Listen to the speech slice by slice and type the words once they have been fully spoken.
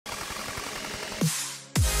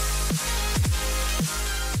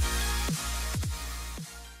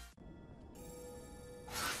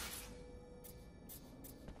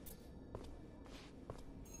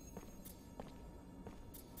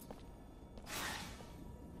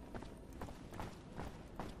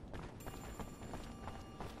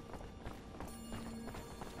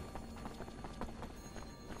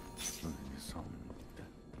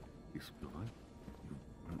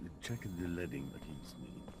check the leading against me.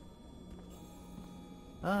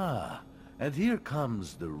 Ah, and here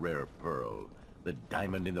comes the rare pearl, the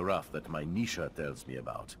diamond in the rough that my Nisha tells me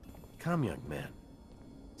about. Come, young man.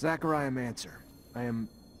 Mancer.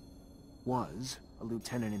 was a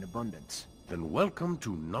lieutenant in Abundance. Then welcome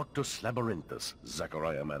to Noctus Labyrinthus,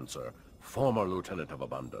 Mancer, former lieutenant of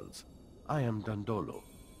Abundance. I am Dandolo,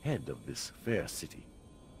 head of this fair city.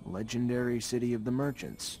 Legendary city of the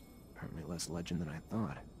merchants. Apparently less legend than I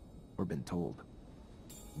thought, or been told.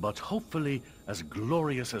 But hopefully as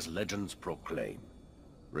glorious as legends proclaim.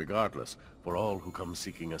 Regardless, for all who come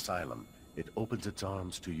seeking asylum, it opens its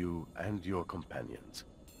arms to you and your companions.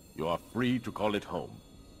 You are free to call it home.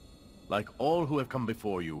 Like all who have come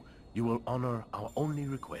before you, you will honor our only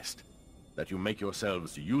request, that you make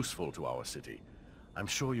yourselves useful to our city. I'm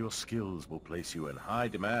sure your skills will place you in high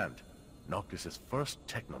demand. Noctis' first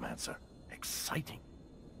Technomancer. Exciting.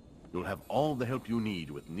 You'll have all the help you need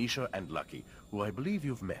with Nisha and Lucky, who I believe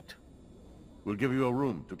you've met. We'll give you a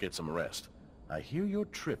room to get some rest. I hear your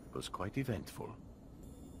trip was quite eventful.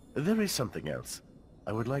 There is something else.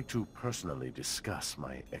 I would like to personally discuss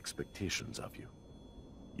my expectations of you.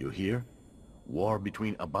 You hear? War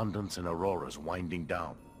between Abundance and Aurora's winding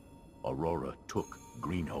down. Aurora took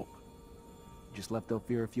Green Hope. Just left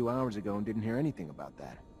Ophir a few hours ago and didn't hear anything about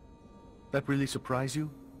that. That really surprise you?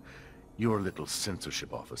 Your little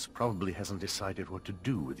censorship office probably hasn't decided what to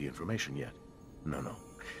do with the information yet. No.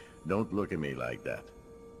 Don't look at me like that.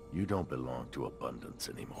 You don't belong to Abundance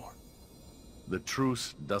anymore. The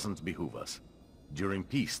truce doesn't behoove us. During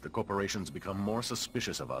peace, the corporations become more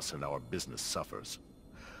suspicious of us and our business suffers.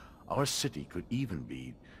 Our city could even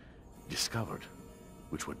be discovered,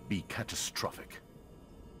 which would be catastrophic.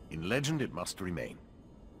 In legend, it must remain.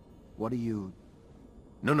 What do you...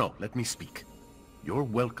 No, let me speak. Your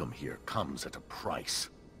welcome here comes at a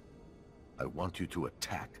price. I want you to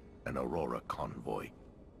attack an Aurora convoy.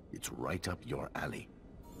 It's right up your alley.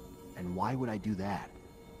 And why would I do that?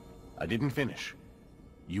 I didn't finish.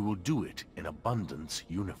 You will do it in Abundance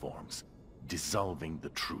uniforms, dissolving the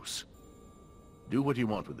truce. Do what you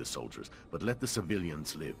want with the soldiers, but let the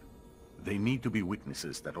civilians live. They need to be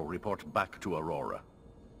witnesses that will report back to Aurora.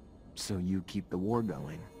 So you keep the war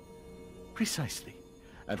going? Precisely.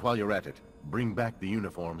 And while you're at it, bring back the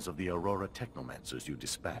uniforms of the Aurora Technomancers you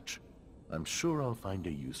dispatch. I'm sure I'll find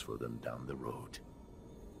a use for them down the road.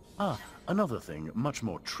 Ah, another thing, much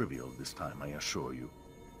more trivial this time, I assure you.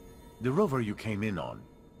 The Rover you came in on,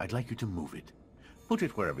 I'd like you to move it. Put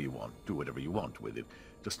it wherever you want, do whatever you want with it.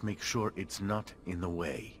 Just make sure it's not in the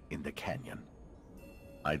way in the canyon.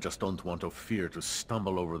 I just don't want Ophir to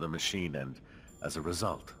stumble over the machine and, as a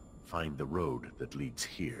result, find the road that leads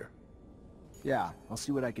here. Yeah, I'll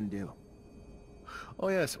see what I can do. Oh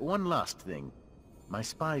yes, one last thing. My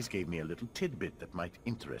spies gave me a little tidbit that might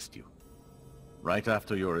interest you. Right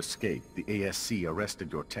after your escape, the ASC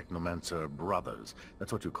arrested your Technomancer brothers.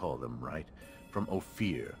 That's what you call them, right? From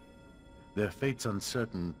Ophir. Their fate's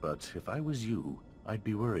uncertain, but if I was you, I'd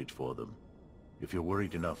be worried for them. If you're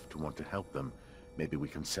worried enough to want to help them, maybe we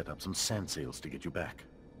can set up some sand sails to get you back.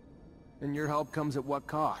 And your help comes at what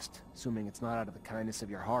cost? Assuming it's not out of the kindness of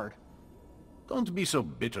your heart. Don't be so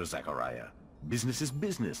bitter, Zachariah. Business is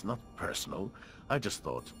business, not personal. I just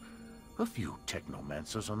thought a few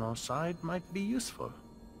Technomancers on our side might be useful.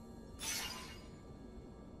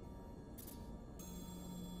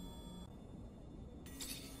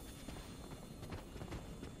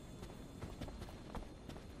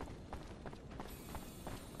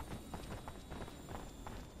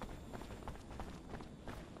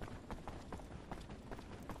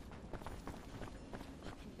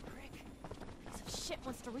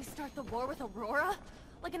 Wants to restart the war with Aurora?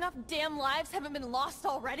 Like enough damn lives haven't been lost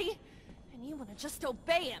already? And you want to just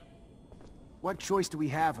obey him? What choice do we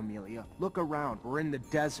have, Amelia? Look around, we're in the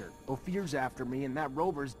desert. Ophir's after me and that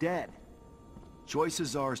Rover's dead. Choice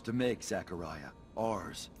is ours to make, Zachariah.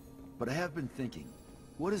 Ours. But I have been thinking,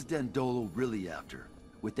 what is Dandolo really after?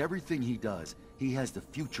 With everything he does, he has the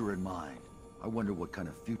future in mind. I wonder what kind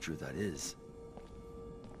of future that is.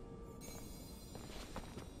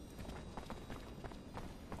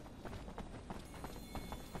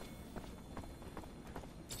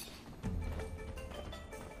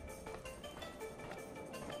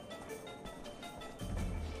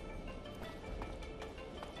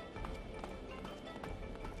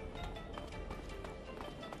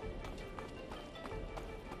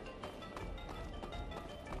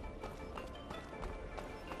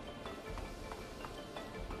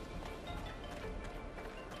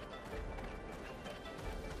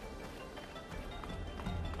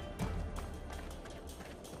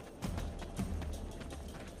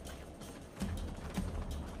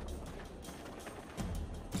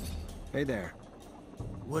 Hey there.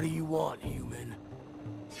 What do you want, human?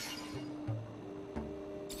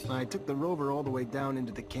 I took the Rover all the way down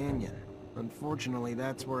into the canyon. Unfortunately,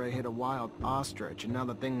 that's where I hit a wild ostrich, and now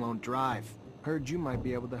the thing won't drive. Heard you might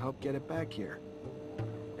be able to help get it back here.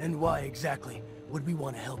 And why exactly would we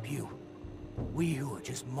want to help you? We who are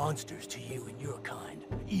just monsters to you and your kind,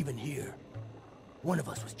 even here. One of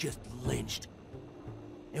us was just lynched.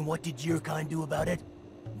 And what did your kind do about it?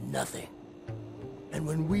 Nothing. And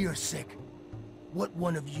when we are sick, what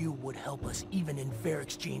one of you would help us even in fair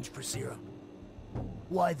exchange for serum?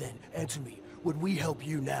 Why then, answer me, would we help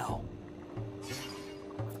you now?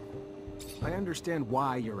 I understand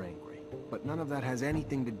why you're angry, but none of that has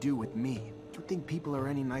anything to do with me. Do you think people are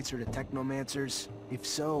any nicer to Technomancers? If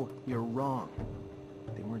so, you're wrong.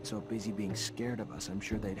 If they weren't so busy being scared of us, I'm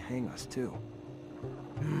sure they'd hang us too.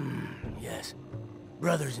 Yes.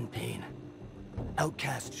 Brothers in pain.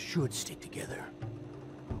 Outcasts should stick together.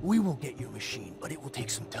 We will get your machine, but it will take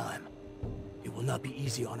some time. It will not be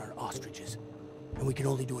easy on our ostriches. And we can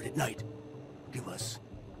only do it at night. Give us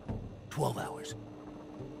 12 hours.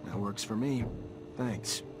 That works for me.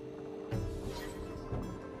 Thanks.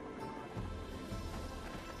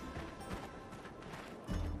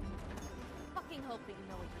 Fucking hope that you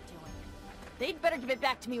know what you're doing. They'd better give it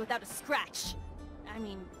back to me without a scratch. I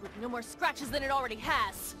mean, with no more scratches than it already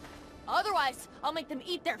has. Otherwise, I'll make them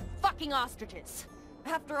eat their fucking ostriches.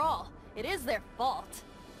 After all, it is their fault.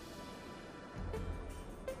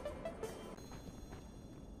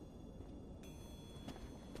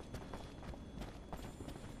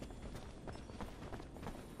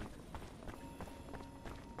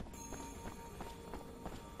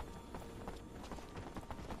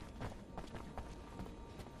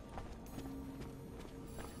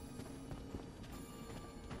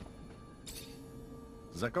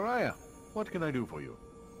 Zachariah, what can I do for you?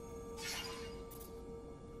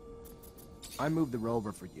 I moved the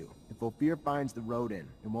Rover for you. If Ophir finds the road in,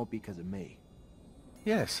 it won't be because of me.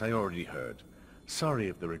 Yes, I already heard. Sorry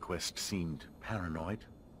if the request seemed paranoid.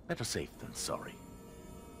 Better safe than sorry.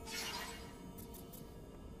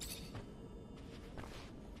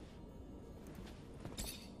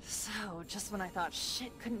 So, just when I thought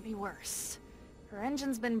shit couldn't be worse. Her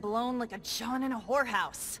engine's been blown like a John in a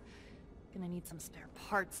whorehouse. Gonna need some spare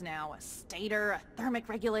parts now. A stator, a thermic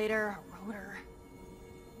regulator, a rotor.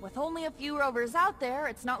 With only a few Rovers out there,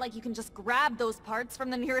 it's not like you can just grab those parts from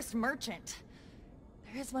the nearest merchant.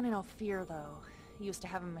 There is one in Ophir, though. He used to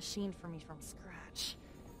have a machine for me from scratch.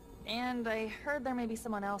 And I heard there may be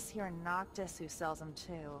someone else here in Noctis who sells them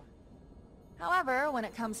too. However, when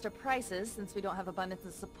it comes to prices, since we don't have abundance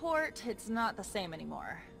of support, it's not the same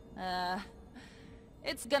anymore.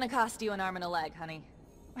 It's gonna cost you an arm and a leg, honey.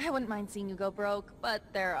 I wouldn't mind seeing you go broke, but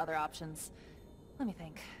there are other options. Let me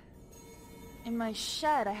think. In my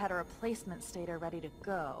shed, I had a replacement stator ready to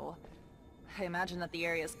go. I imagine that the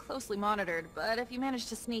area is closely monitored, but if you manage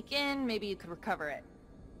to sneak in, maybe you could recover it.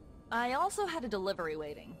 I also had a delivery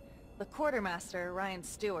waiting. The quartermaster, Ryan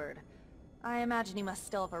Stewart. I imagine he must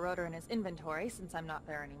still have a rotor in his inventory since I'm not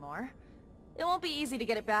there anymore. It won't be easy to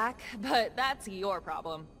get it back, but that's your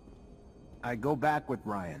problem. I go back with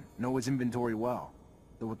Ryan. Know his inventory well.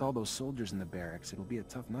 Though with all those soldiers in the barracks, it'll be a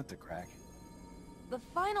tough nut to crack. The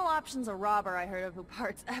final option's a robber I heard of who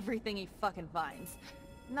parts everything he fucking finds.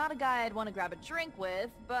 Not a guy I'd want to grab a drink with,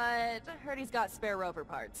 but I heard he's got spare Rover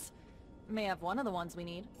parts. May have one of the ones we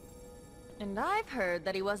need. And I've heard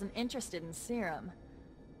that he wasn't interested in serum.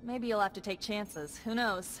 Maybe you'll have to take chances, who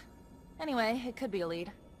knows? Anyway, it could be a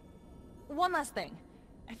lead. One last thing.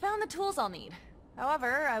 I found the tools I'll need.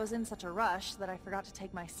 However, I was in such a rush that I forgot to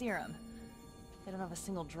take my serum. I don't have a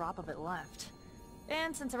single drop of it left.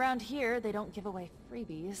 And since around here, they don't give away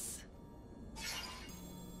freebies...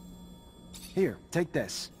 Here, take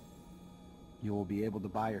this. You will be able to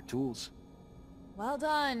buy your tools. Well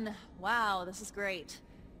done. Wow, this is great.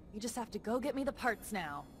 You just have to go get me the parts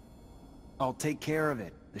now. I'll take care of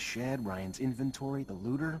it. The shed, Ryan's inventory, the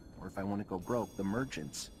looter, or if I want to go broke, the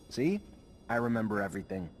merchants. See? I remember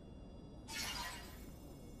everything.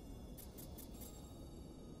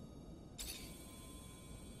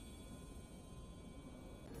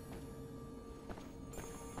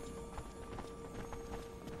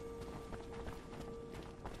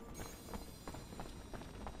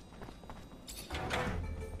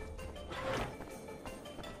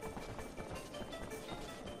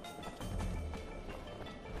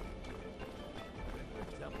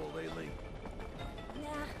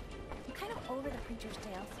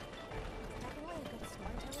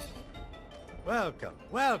 Welcome,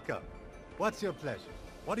 welcome. What's your pleasure?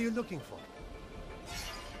 What are you looking for?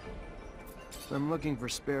 I'm looking for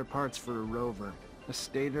spare parts for a Rover. A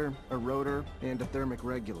stator, a rotor, and a thermic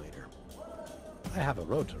regulator. I have a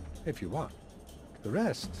rotor, if you want. The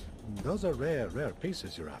rest, those are rare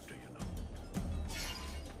pieces you're after, you know.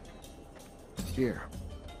 Here.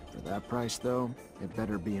 For that price, though, it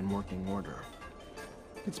better be in working order.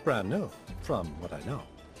 It's brand new, from what I know.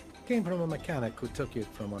 Came from a mechanic who took it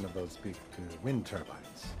from one of those big wind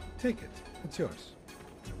turbines. Take it. It's yours.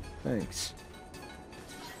 Thanks.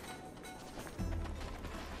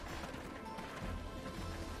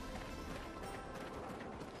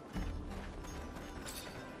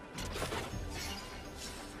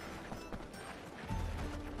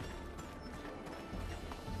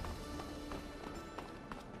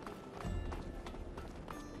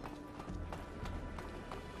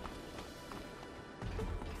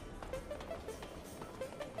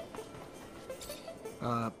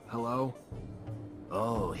 Hello?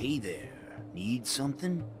 Oh, hey there. Need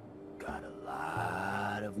something? Got a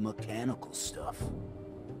lot of mechanical stuff.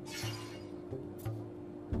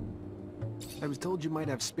 I was told you might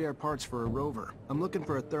have spare parts for a rover. I'm looking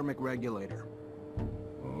for a thermic regulator.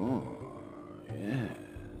 Oh, yes.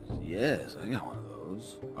 Yes, I got one of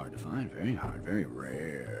those. Hard to find, very hard, very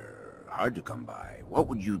rare. Hard to come by. What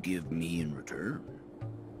would you give me in return?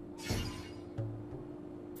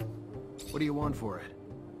 What do you want for it?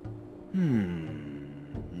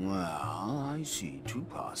 Well, I see two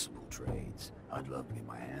possible trades. I'd love to get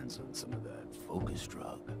my hands on some of that focus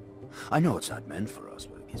drug. I know it's not meant for us,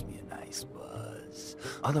 but it gives me a nice buzz.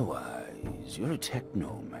 Otherwise, you're a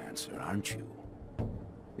Technomancer, aren't you?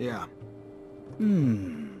 Yeah.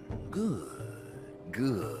 Good.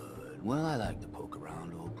 Well, I like to poke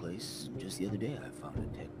around old place. Just the other day, I found a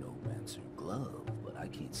Technomancer glove, but I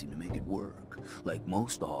can't seem to make it work. Like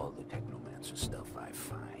most all the Technomancer stuff I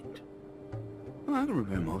find. Well, I can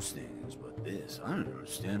repair most things, but this, I don't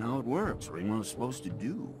understand how it works or even what it's supposed to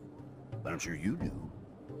do. But I'm sure you do.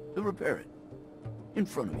 So repair it. In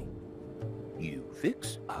front of me. You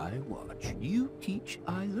fix, I watch. You teach,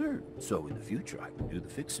 I learn. So in the future, I can do the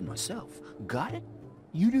fixing myself. Got it?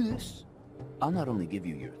 You do this. I'll not only give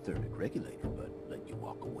you your thermic regulator, but let you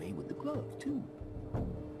walk away with the glove, too.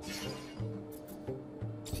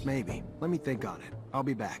 Maybe. Let me think on it. I'll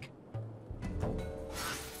be back.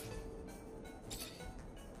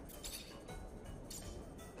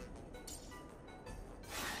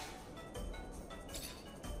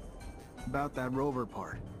 About that rover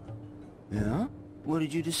part. Yeah? What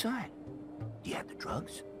did you decide? Do you have the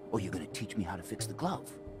drugs? Or you gonna teach me how to fix the glove?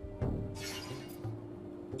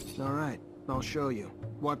 All right. I'll show you.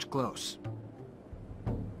 Watch close.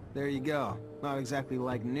 There you go. Not exactly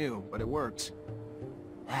like new, but it works.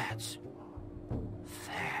 That's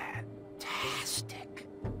fantastic.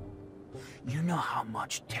 You know how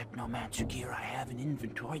much Technomancer gear I have in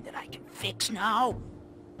inventory that I can fix now?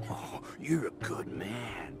 Oh, you're a good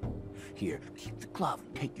man. Here, keep the glove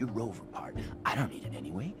and take your rover part. I don't need it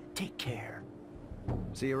anyway. Take care.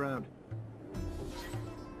 See you around.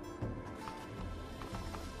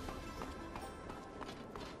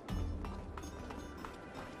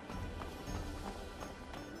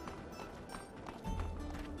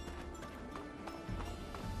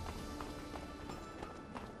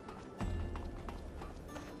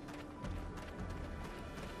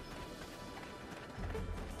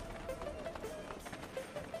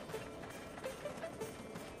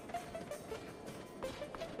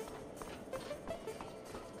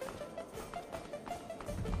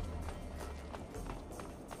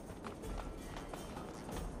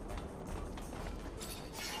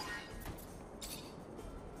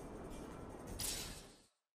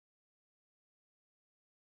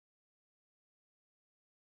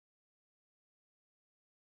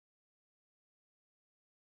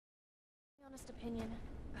 Honest opinion?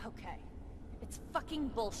 Okay. It's fucking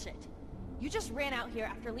bullshit. You just ran out here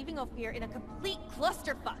after leaving Ophir in a complete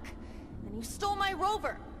clusterfuck. Then you stole my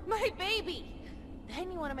rover, my baby.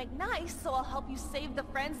 Then you want to make nice, so I'll help you save the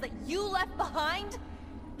friends that you left behind?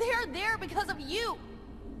 They're there because of you!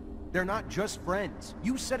 They're not just friends.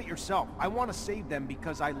 You said it yourself. I want to save them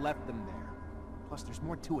because I left them there. Plus, there's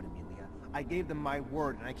more to it, Amelia. I gave them my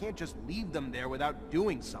word, and I can't just leave them there without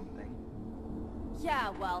doing something. Yeah,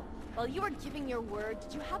 well, while you were giving your word,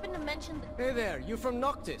 did you happen to mention that— Hey there, you from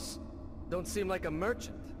Noctis? Don't seem like a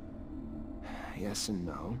merchant. Yes and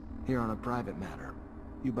no. Here on a private matter.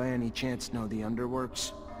 You by any chance know the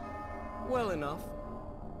underworks? Well enough.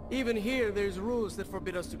 Even here, there's rules that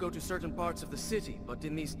forbid us to go to certain parts of the city, but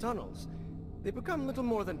in these tunnels, they become little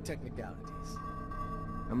more than technicalities.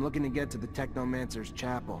 I'm looking to get to the Technomancer's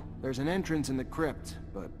chapel. There's an entrance in the crypt,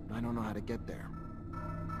 but I don't know how to get there.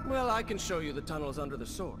 Well, I can show you the tunnels under the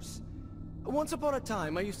source. Once upon a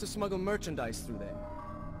time, I used to smuggle merchandise through there.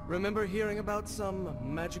 Remember hearing about some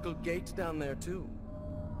magical gate down there, too?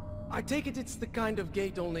 I take it it's the kind of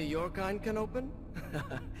gate only your kind can open?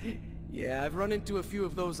 Yeah, I've run into a few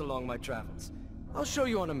of those along my travels. I'll show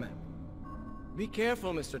you on a map. Be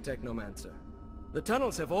careful, Mr. Technomancer. The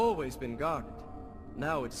tunnels have always been guarded.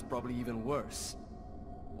 Now it's probably even worse.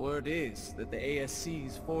 Word is that the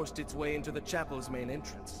ASC's forced its way into the chapel's main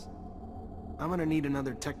entrance. I'm gonna need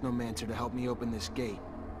another Technomancer to help me open this gate,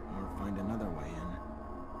 or find another way in.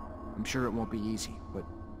 I'm sure it won't be easy, but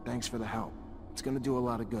thanks for the help. It's gonna do a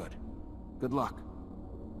lot of good. Good luck.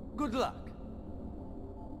 Good luck.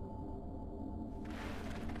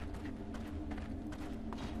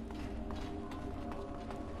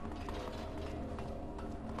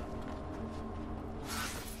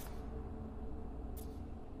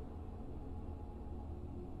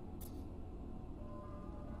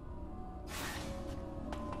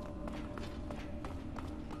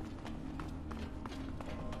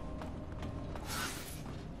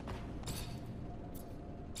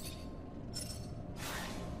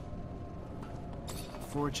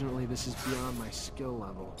 Fortunately, this is beyond my skill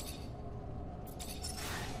level.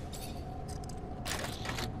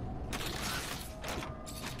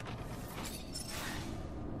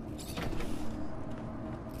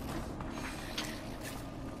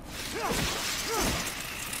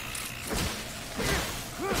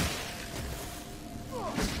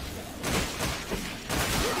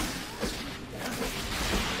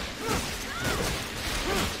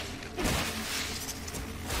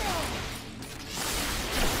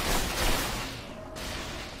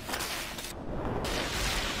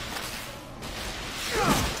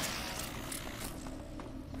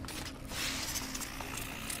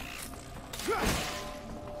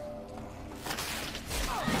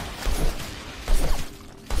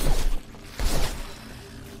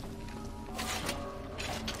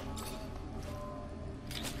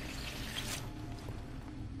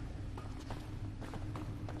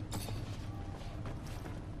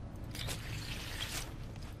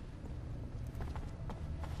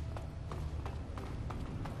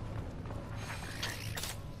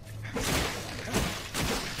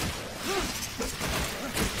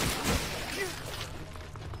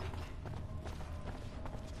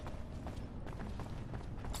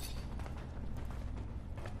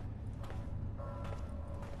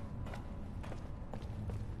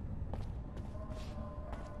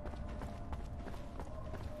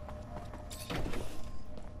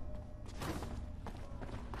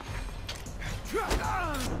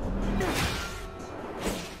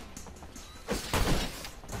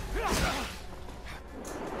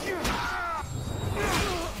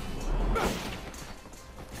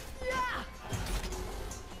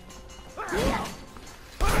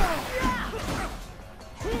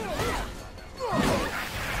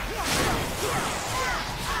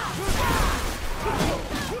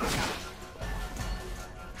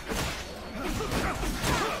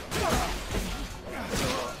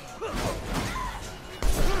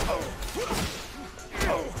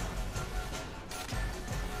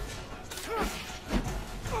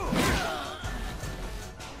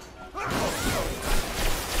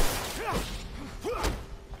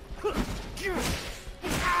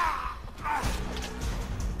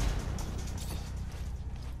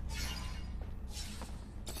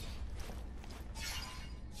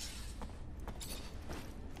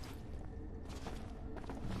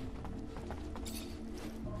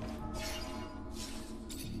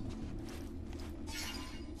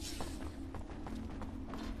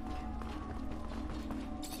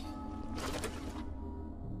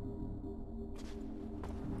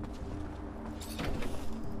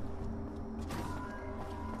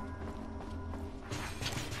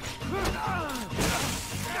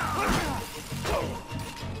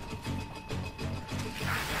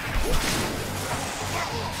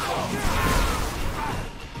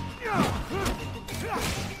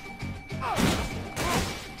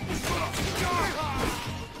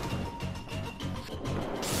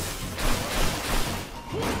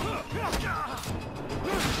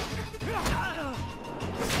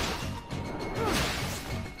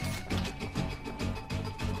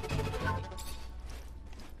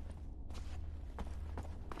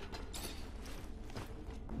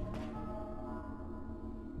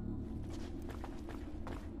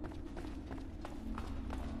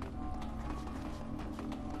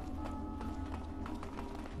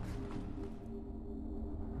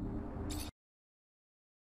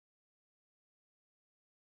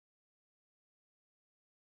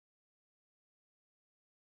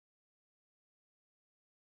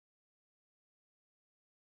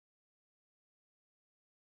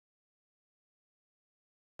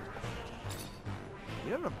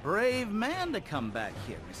 You're a brave man to come back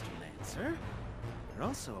here, Mr. Lancer. You're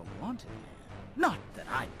also a wanted man. Not that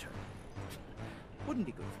I'd turn you in. Wouldn't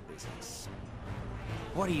be good for business.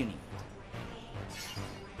 What do you need?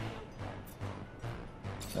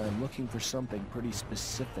 I'm looking for something pretty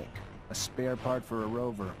specific. A spare part for a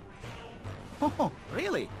Rover. Oh,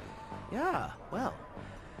 really? Yeah, well,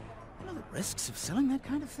 you know the risks of selling that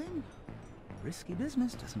kind of thing? Risky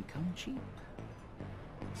business doesn't come cheap.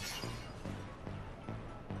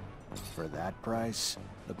 For that price,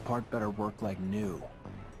 the part better work like new.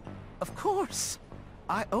 Of course!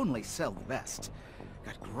 I only sell the best.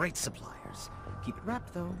 Got great suppliers. Keep it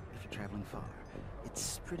wrapped, though, if you're traveling far.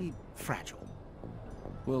 It's pretty fragile.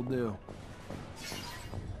 Will do.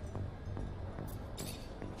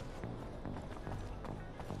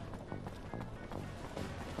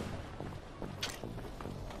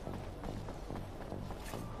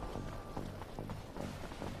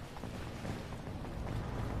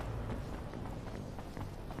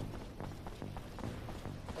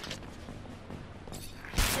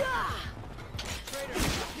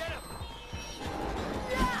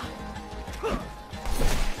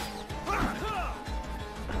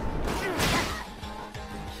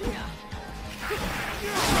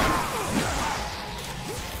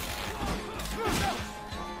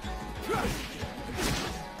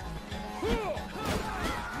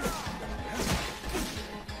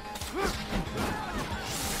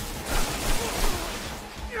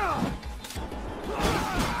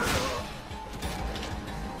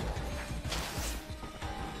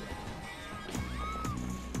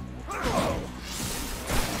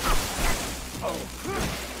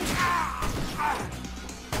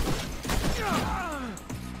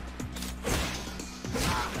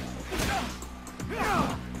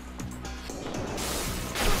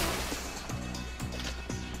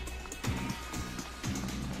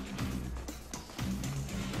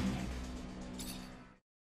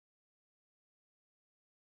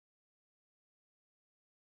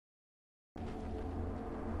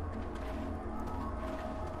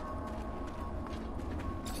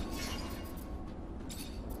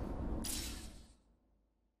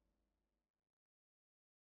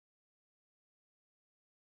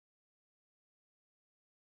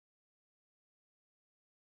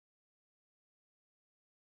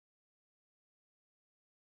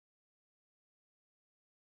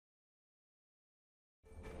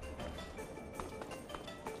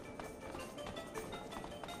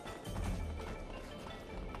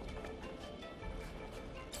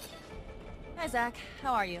 Hi, Zach.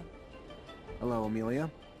 How are you? Hello,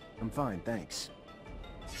 Amelia. I'm fine, thanks.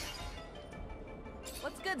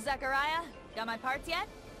 What's good, Zachariah? Got my parts yet?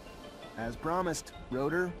 As promised,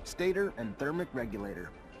 rotor, stator, and thermic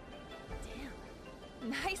regulator.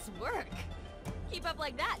 Damn. Nice work. Keep up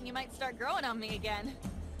like that and you might start growing on me again.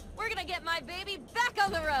 We're gonna get my baby back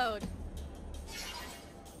on the road!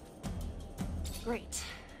 Great.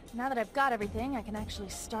 Now that I've got everything, I can actually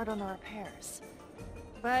start on the repairs.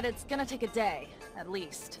 But it's gonna take a day, at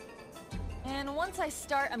least. And once I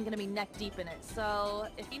start, I'm gonna be neck deep in it, so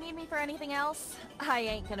if you need me for anything else, I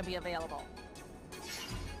ain't gonna be available.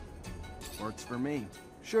 Works for me.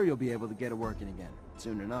 Sure you'll be able to get it working again,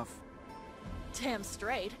 soon enough. Damn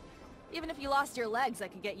straight. Even if you lost your legs, I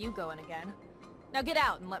could get you going again. Now get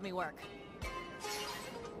out and let me work.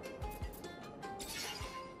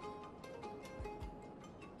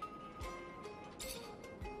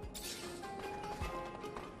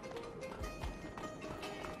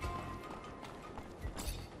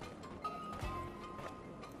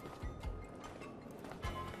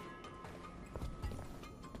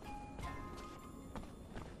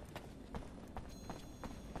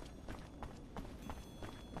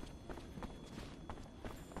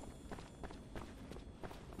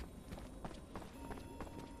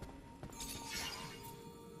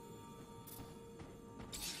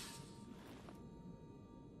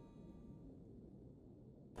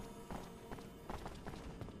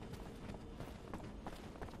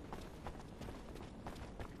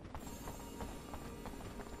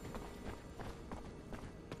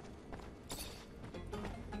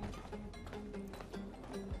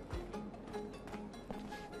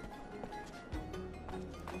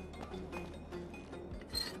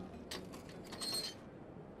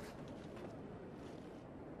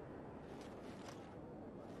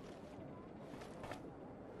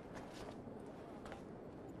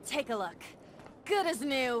 Take a look. Good as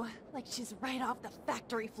new. Like she's right off the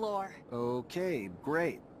factory floor. Okay,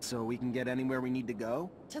 great. So we can get anywhere we need to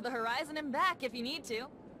go? To the horizon and back if you need to.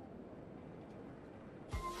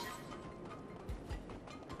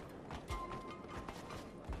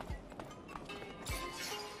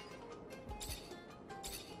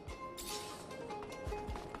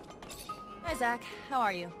 Zach. How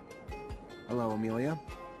are you? Hello, Amelia.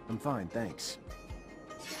 I'm fine, thanks.